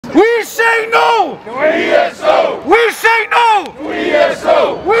say no! No2ESO! We say no!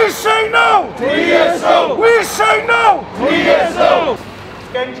 No2ESO! We say no! No2ESO! We say no! No2ESO!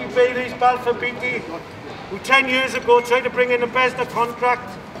 Hinkley Bailey's Balfour Beatty, who 10 years ago tried to bring in a BESNA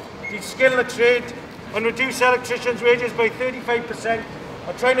contract, deskill the trade and reduce electricians' wages by 35%,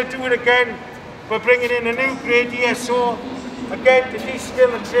 are trying to do it again by bringing in a new grade ESO, again to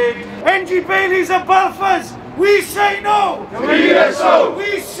deskill the trade. Hinkley Bailey's and Balfour's, we say no! No2ESO!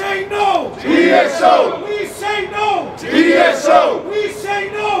 We say no! No2ESO! We say no! No2ESO! We say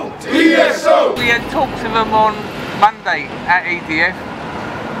no! No2ESO! We had talks with them on Monday at EDF.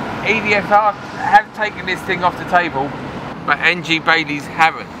 EDF have taken this thing off the table, but NG Bailey's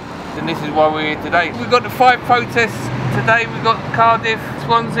haven't. And this is why we're here today. We've got the 5 protests today. We've got Cardiff,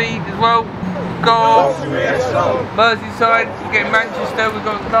 Swansea as well. We've got Merseyside, we've got Manchester, we've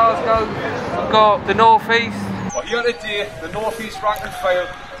got Glasgow, we've got the North East. Well, here today, the North East rank and file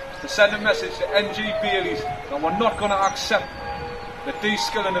to send a message to NG Bailey's that we're not going to accept the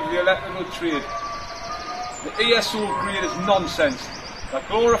de-skilling of the electrical trade. The ESO grade is nonsense. They're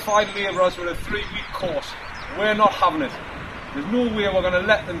glorified labourers with a 3-week course. We're not having it. There's no way we're going to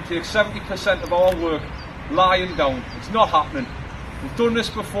let them take 70% of our work lying down. It's not happening. We've done this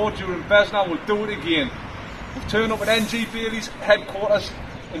before during BESNA, we'll do it again. We've turned up at NG Bailey's headquarters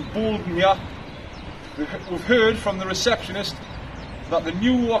in Bolton here. We've heard from the receptionist that the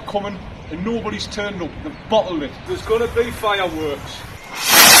new are coming and nobody's turned up. They've bottled it. There's going to be fireworks.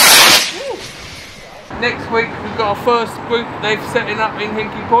 Woo. Next week we've got our first group they've setting up in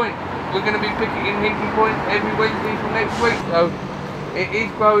Hinkley Point. We're going to be picketing Hinkley Point every Wednesday from next week. So it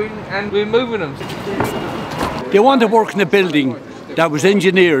is growing and we're moving them. They want to work in a building that was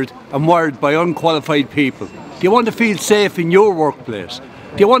engineered and wired by unqualified people. Do you want to feel safe in your workplace?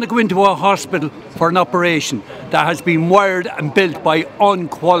 Do you want to go into a hospital for an operation that has been wired and built by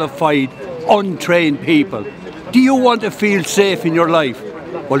unqualified, untrained people? Do you want to feel safe in your life?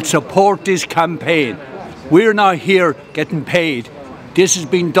 Well, support this campaign. We're not here getting paid. This has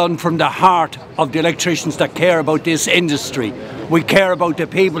been done from the heart of the electricians that care about this industry. We care about the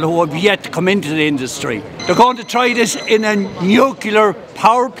people who have yet to come into the industry. They're going to try this in a nuclear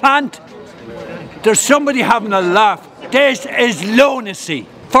power plant. There's somebody having a laugh. This is lunacy.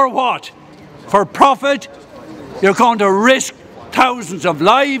 For what? For profit? You're going to risk thousands of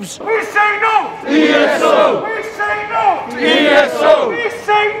lives? We say no! ESO! We say no! ESO! We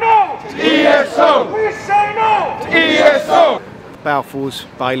say no! ESO! We say no! ESO! Balfour's,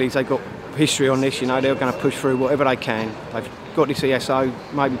 Bailey's, they've got history on this, you know, they're going to push through whatever they can. They've got this ESO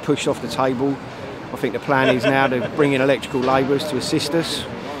maybe pushed off the table. I think the plan is now to bring in electrical labourers to assist us.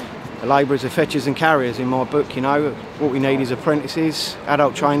 The labourers are fetchers and carriers in my book, you know. What we need is apprentices,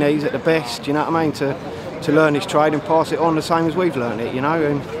 adult trainees at the best, you know what I mean, to learn this trade and pass it on the same as we've learned it, you know.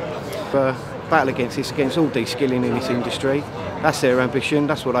 And battle against this, against all de-skilling in this industry. That's their ambition,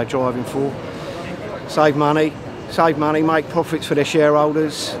 that's what they're driving for. Save money, make profits for their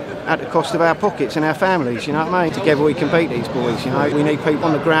shareholders at the cost of our pockets and our families, you know what I mean? Together we can beat these boys, you know. We need people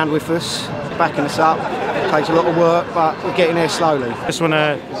on the ground with us, backing us up. It takes a lot of work, but we're getting there slowly. I just want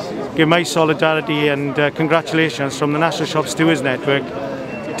to give my solidarity and congratulations from the National Shop Stewards Network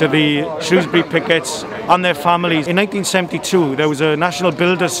to the Shrewsbury pickets and their families. In 1972 there was a national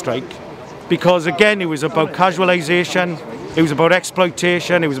builders strike because again it was about casualisation, it was about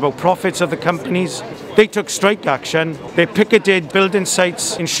exploitation, it was about profits of the companies. They took strike action, they picketed building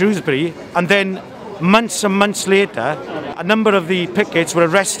sites in Shrewsbury, and then months and months later a number of the pickets were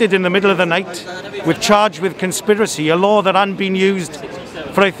arrested in the middle of the night charged with conspiracy, a law that hadn't been used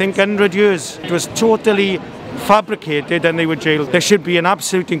for I think 100 years. It was totally fabricated and they were jailed. There should be an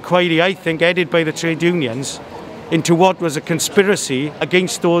absolute inquiry, I think, headed by the trade unions into what was a conspiracy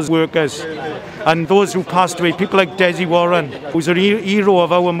against those workers and those who passed away, people like Desi Warren, who's a hero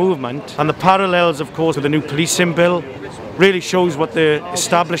of our movement. And the parallels, of course, with the new policing bill really shows what the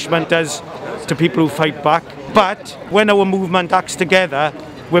establishment does to people who fight back. But when our movement acts together,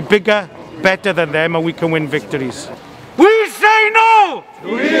 we're bigger, better than them, and we can win victories. We say no!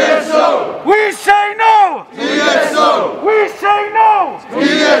 No2ESO!